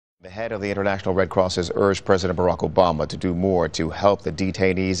head of the International Red Cross has urged President Barack Obama to do more to help the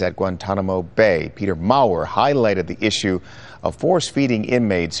detainees at Guantanamo Bay. Peter Maurer highlighted the issue of force-feeding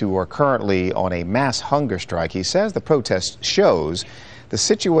inmates who are currently on a mass hunger strike. He says the protest shows the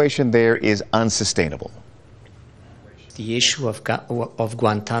situation there is unsustainable. The issue of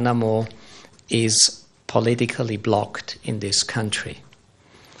Guantanamo is politically blocked in this country.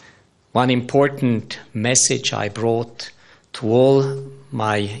 One important message I brought to all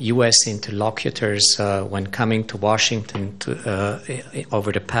my U.S. interlocutors when coming to Washington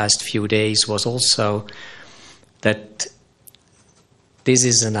over the past few days was also that this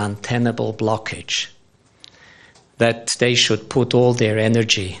is an untenable blockage, that they should put all their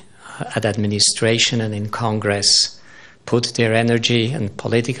energy at administration and in Congress, put their energy and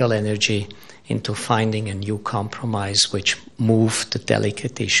political energy into finding a new compromise which move the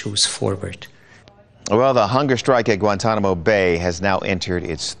delicate issues forward. Well, the hunger strike at Guantanamo Bay has now entered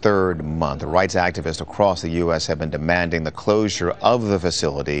its third month. Rights activists across the U.S. have been demanding the closure of the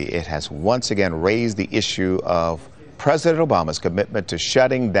facility. It has once again raised the issue of President Obama's commitment to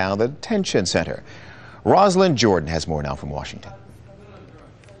shutting down the detention center. Rosalind Jordan has more now from Washington.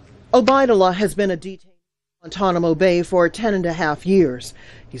 Obaidullah has been a detainee in Guantanamo Bay for 10.5 years.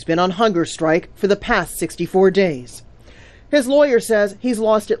 He's been on hunger strike for the past 64 days. His lawyer says he's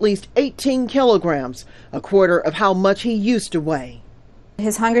lost at least 18 kilograms, a quarter of how much he used to weigh.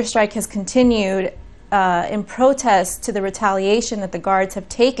 His hunger strike has continued in protest to the retaliation that the guards have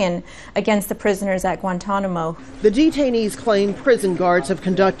taken against the prisoners at Guantanamo. The detainees claim prison guards have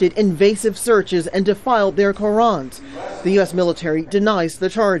conducted invasive searches and defiled their Korans. The U.S. military denies the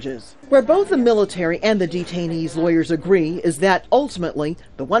charges. Where both the military and the detainees' lawyers agree is that ultimately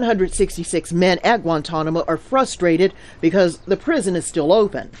the 166 men at Guantanamo are frustrated because the prison is still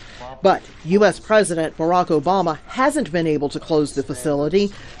open. But U.S. President Barack Obama hasn't been able to close the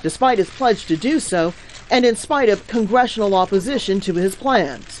facility, despite his pledge to do so, and in spite of congressional opposition to his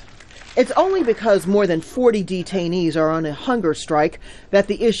plans. It's only because more than 40 detainees are on a hunger strike that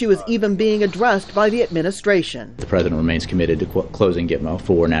the issue is even being addressed by the administration. The president remains committed to closing Gitmo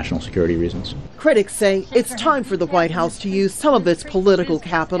for national security reasons. Critics say it's time for the White House to use some of its political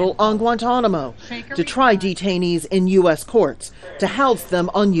capital on Guantanamo to try detainees in U.S. courts, to house them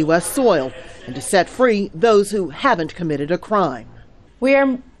on U.S. soil, and to set free those who haven't committed a crime. We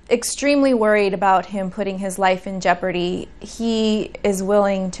are extremely worried about him putting his life in jeopardy. He is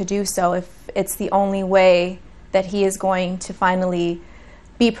willing to do so if it's the only way that he is going to finally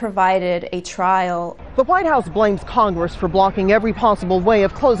be provided a trial. The White House blames Congress for blocking every possible way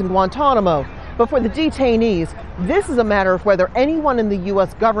of closing Guantanamo. But for the detainees, this is a matter of whether anyone in the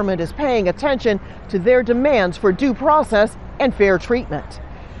U.S. government is paying attention to their demands for due process and fair treatment.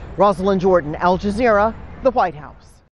 Rosalind Jordan, Al Jazeera, the White House.